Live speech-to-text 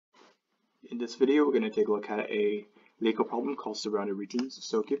In this video, we're going to take a look at a Leetcode problem called surrounded regions.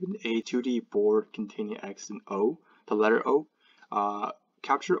 So given a 2D board containing X and O, the letter O,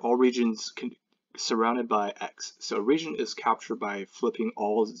 capture all regions surrounded by X. So a region is captured by flipping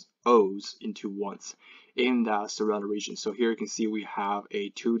all O's into ones in that surrounded region. So here you can see we have a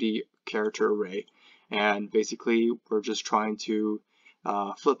 2D character array, and basically we're just trying to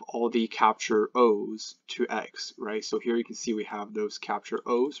flip all the capture O's to X, right? So here you can see we have those capture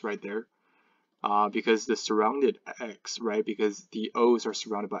O's right there. Because the surrounded X, right? Because the O's are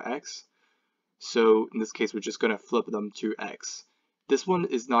surrounded by X. So in this case, we're just going to flip them to X. This one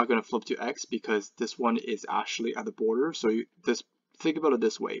is not going to flip to X because this one is actually at the border. So think about it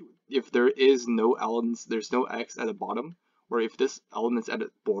this way. If there is no elements, there's no X at the bottom, or if this element's at the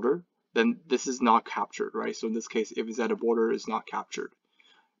border, then this is not captured, right? So in this case, if it's at a border, it's not captured.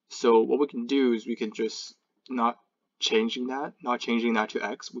 So what we can do is we can just not changing that to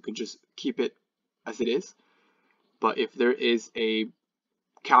X, we can just keep it as it is. But if there is a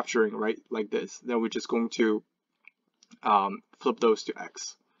capturing, right, like this, then we're just going to flip those to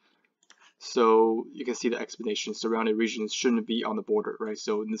X. So you can see the explanation: surrounded regions shouldn't be on the border, right?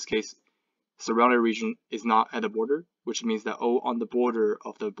 So in this case, surrounded region is not at the border, which means that O on the border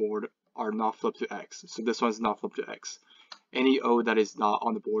of the board are not flipped to X. So this one is not flipped to X. Any O that is not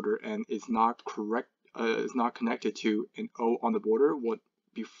on the border and is not connected to an O on the border would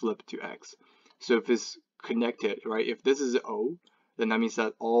be flipped to X. So if it's connected, right, if this is an O, then that means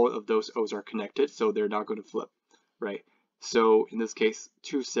that all of those O's are connected, so they're not going to flip, right? So in this case,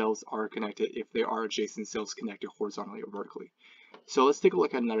 two cells are connected if they are adjacent cells connected horizontally or vertically. So let's take a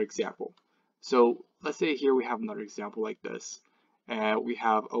look at another example. So let's say here we have another example like this, and we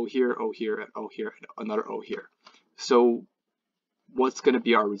have O here, O here, and O here, and another O here. So what's going to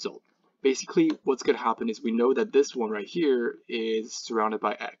be our result? Basically, what's going to happen is we know that this one right here is surrounded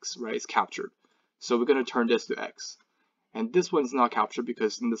by X, right? It's captured. So we're going to turn this to X. And this one's not captured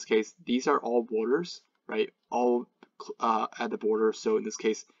because in this case, these are all borders, right? All at the border. So in this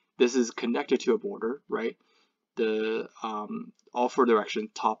case, this is connected to a border, right? The all four direction,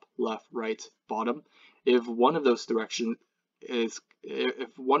 top, left, right, bottom. If one of those directions is,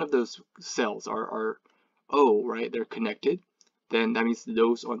 if one of those cells are O, right? They're connected, then that means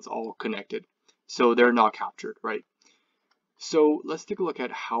those ones all connected. So they're not captured, right? So let's take a look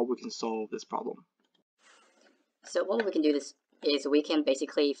at how we can solve this problem. So what we can do is we can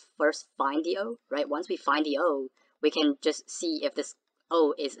basically first find the O, right? Once we find the O, we can just see if this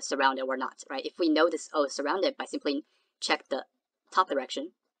O is surrounded or not, right? If we know this O is surrounded by simply check the top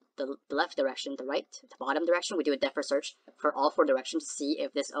direction, the left direction, the right, the bottom direction, we do a depth first search for all four directions to see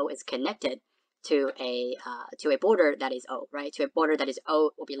if this O is connected to a border that is O, right? To a border that is O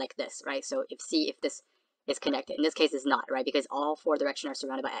will be like this, right? So see if this is connected. In this case, it's not, right? Because all four directions are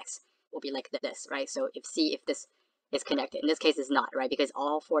surrounded by X. Will be like this, right? So see if this is connected. In this case, it's not, right? Because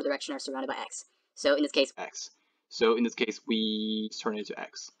all four directions are surrounded by X. So in this case, X. So in this case, we turn it to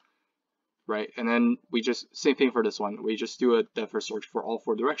X, right? And then we just, same thing for this one. We just do a depth first search for all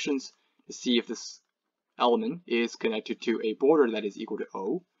four directions to see if this element is connected to a border that is equal to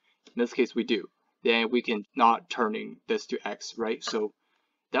O. In this case, we do. Then we can not turning this to X, right? So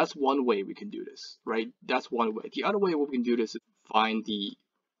that's one way we can do this, right? That's one way. The other way what we can do this is find the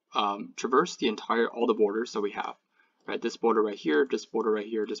traverse the entire all the borders that we have, right? This border right here, this border right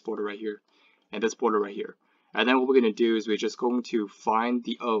here, this border right here, and this border right here. And then what we're going to do is we're just going to find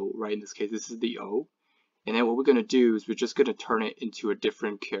the O, right? In this case, this is the O. And then what we're going to do is we're just going to turn it into a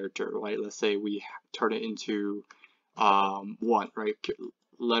different character, right? Let's say we turn it into 1, right?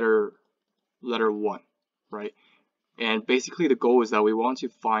 Letter 1, right? And basically the goal is that we want to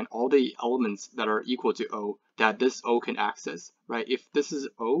find all the elements that are equal to O that this O can access, right? If this is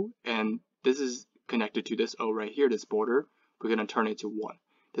O and this is connected to this O right here, this border, we're going to turn it to 1.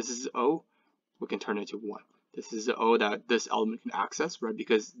 This is O, we can turn it to 1. This is the O that this element can access, right?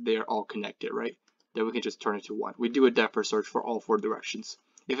 Because they're all connected, right? Then we can just turn it to 1. We do a depth first search for all four directions.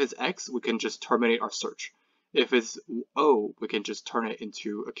 If it's X, we can just terminate our search. If it's O, we can just turn it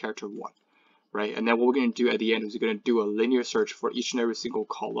into a character 1. Right, and then what we're going to do at the end is we're going to do a linear search for each and every single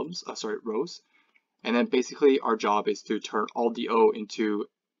rows, and then basically our job is to turn all the O into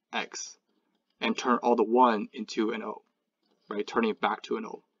X and turn all the 1 into an O, right, turning it back to an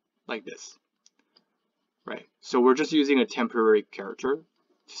O like this, right? So we're just using a temporary character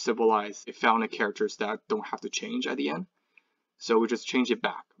to symbolize a found characters that don't have to change at the end, so we just change it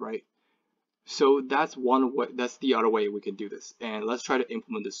back, right? So that's one way, that's the other way we can do this, and let's try to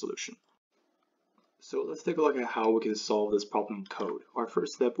implement this solution. So let's take a look at how we can solve this problem in code. Our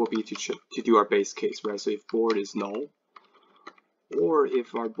first step will be to do our base case, right? So if board is null, Or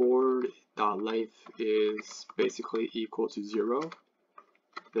if our board length is basically equal to 0,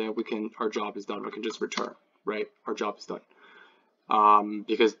 then our job is done. We can just return, right? Our job is done.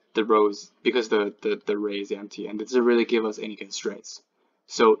 Because the array is empty and it doesn't really give us any constraints.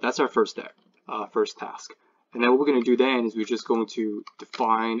 So that's our first task. And then what we're going to do then is we're just going to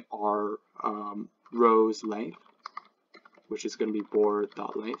define our rows length, which is going to be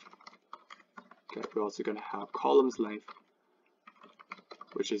board.length. Okay, we're also going to have columns length,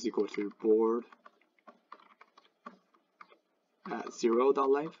 which is equal to board at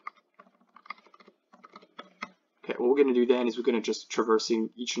 0.length. Okay, what we're going to do then is we're going to just traversing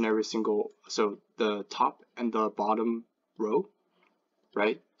each and every single, so the top and the bottom row,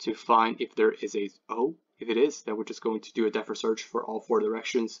 right, to find if there is a O. If it is, then we're just going to do a depth search for all 4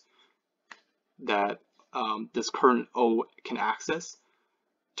 directions that this current O can access,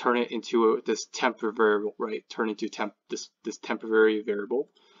 turn it into this temporary variable, right? Turn into this temporary variable,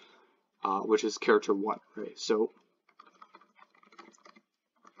 which is character 1, right? So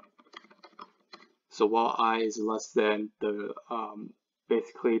while I is less than the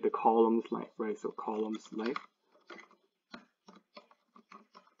basically the columns length, right? So columns length,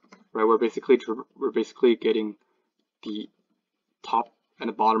 right? We're basically getting the top and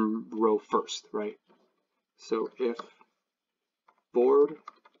the bottom row first, right? So if board,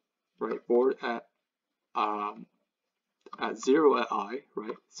 right? Board at 0 at I,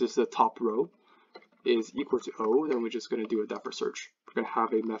 right? So this is the top row is equal to O, then we're just going to do a depth search. We're going to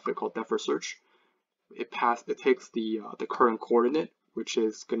have a method called depth search. It takes the current coordinate, which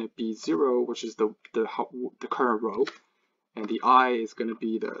is going to be 0, which is the current row, and the I is going to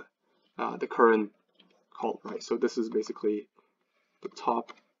be the current column, right? So this is basically the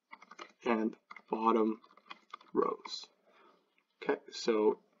top and bottom rows. Okay,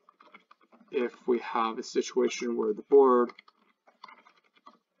 so if we have a situation where the board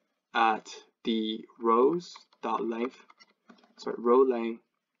at the row length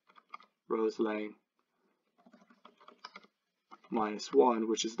minus 1,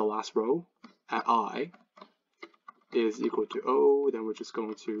 which is the last row, at I is equal to O, then we're just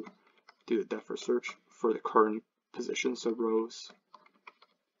going to do the depth search for the current position. So rows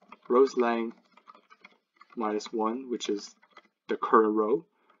length minus 1, which is the current row.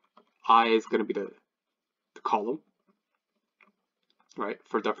 I is going to be the column, right,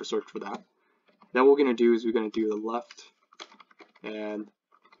 for depth search for that. Then what we're going to do is we're going to do the left and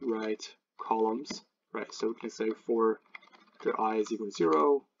right columns, right? So we can say for the I is equal to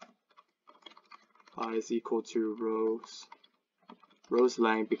 0, I is equal to rows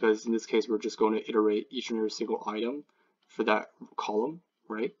length, because in this case we're just going to iterate each and every single item for that column,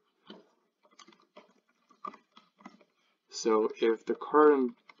 right? So if the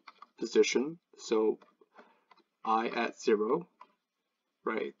current position, so I at 0,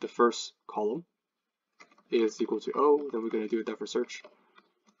 right, the first column is equal to O, then we're going to do a depth search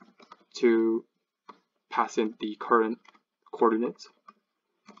to pass in the current coordinates.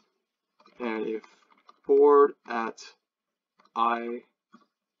 And if board at I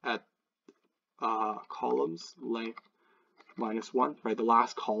at columns length minus 1, right, the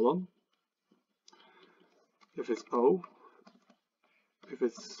last column, if it's O,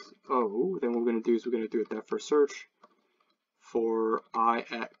 then what we're going to do is we're going to do a depth search for I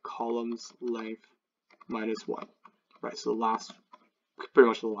at columns length minus 1, right? So pretty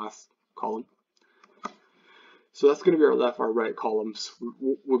much the last column. So that's going to be our left, our right columns.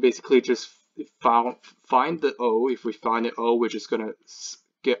 We'll basically just find the O. If we find the O, we're just going to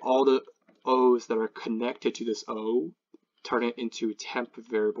get all the O's that are connected to this O, turn it into temp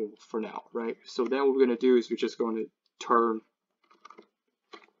variable for now, right? So then what we're going to do is we're just going to turn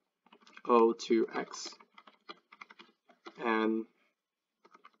O to X and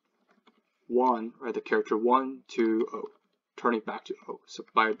 1, right, the character 1 to O, turning back to O. So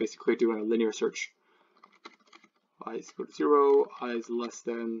by basically doing a linear search, I is equal to 0, I is less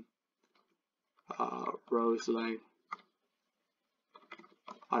than rows length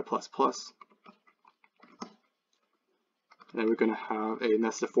I plus plus. And then we're going to have a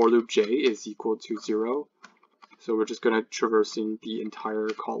nested for loop J is equal to 0. So we're just going to traversing the entire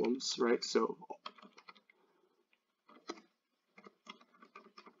columns, right? So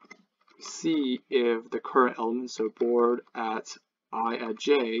see if the current element, so board at I at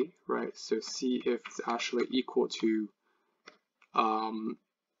J, right? So see if it's actually equal to,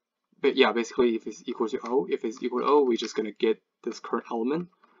 but yeah, basically if it's equal to O. If it's equal to O, we're just going to get this current element,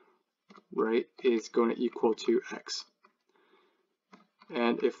 right, is going to equal to X.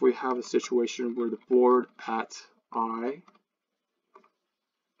 And if we have a situation where the board at I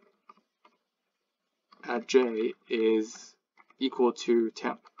at J is equal to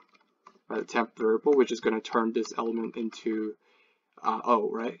temp, right? The temp variable, which is going to turn this element into O,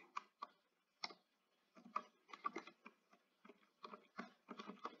 right?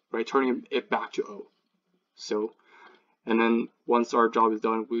 Right, turning it back to O. So, and then once our job is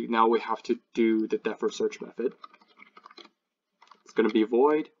done, now we have to do the def for search method. It's going to be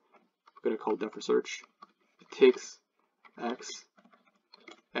void. I'm going to call def for search. It takes X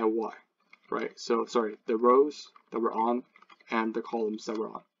and Y, right? So sorry, the rows that we're on and the columns that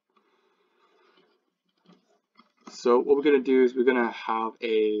we're on. So what we're going to do is we're going to have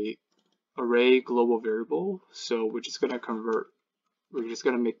a array global variable. So we're just going to convert. We're just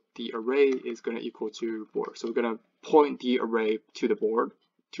going to make the array is going to equal to board. So we're going to point the array to the board,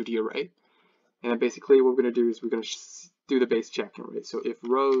 to the array. And then basically what we're going to do is we're going to do the base checking, right? So if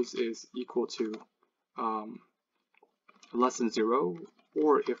rows is equal to less than 0,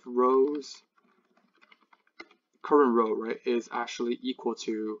 or if rows, current row, right, is actually equal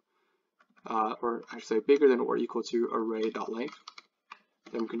to, or I should say bigger than or equal to array.length,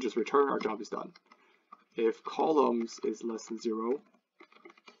 then we can just return our job is done. If columns is less than 0,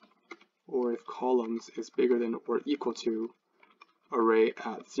 or if columns is bigger than or equal to array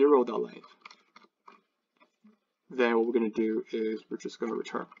at 0.length, then what we're going to do is we're just going to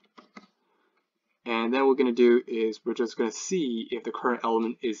return. And then what we're going to do is we're just going to see if the current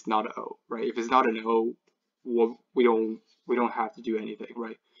element is not an O, right? If it's not an O, well, we don't have to do anything,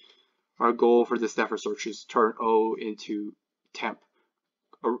 right? Our goal for this def for search is turn O into temp,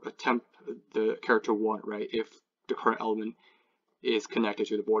 or temp the character 1, right? If the current element is connected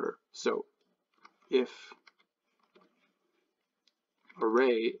to the border. So if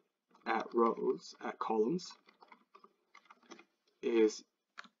array at rows at columns is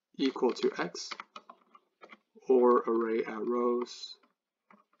equal to X, or array at rows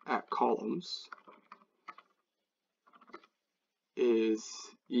at columns is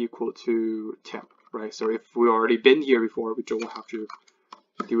equal to temp, right? So if we've already been here before, we don't have to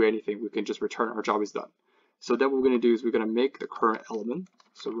do anything. We can just return our job is done. So then what we're going to do is we're going to make the current element,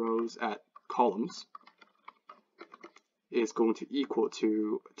 so rows at columns, is going to equal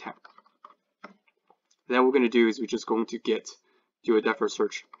to temp. Then what we're going to do is we're just going to do a def for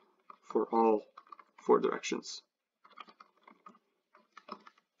search for all 4 directions.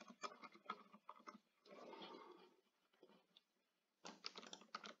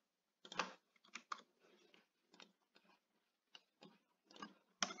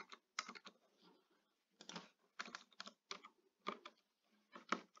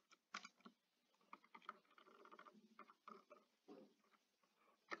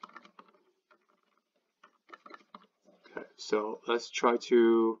 Okay, so let's try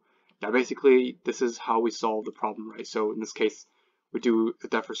to, basically this is how we solve the problem, right? So in this case, we do a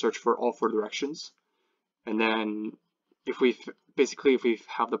def for search for all 4 directions. And then if we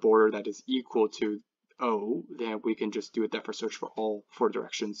have the border that is equal to O, then we can just do a def for search for all 4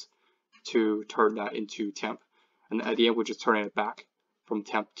 directions to turn that into temp. And at the end, we're just turning it back from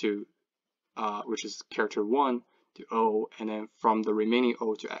temp to, which is character 1 to O, and then from the remaining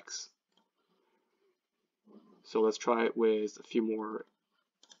O to X. So let's try it with a few more.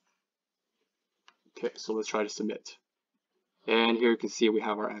 Okay, so let's try to submit. And here you can see we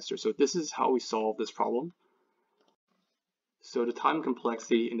have our answer. So this is how we solve this problem. So the time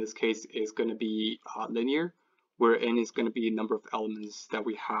complexity in this case is going to be linear, where n is going to be the number of elements that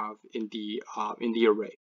we have in the array.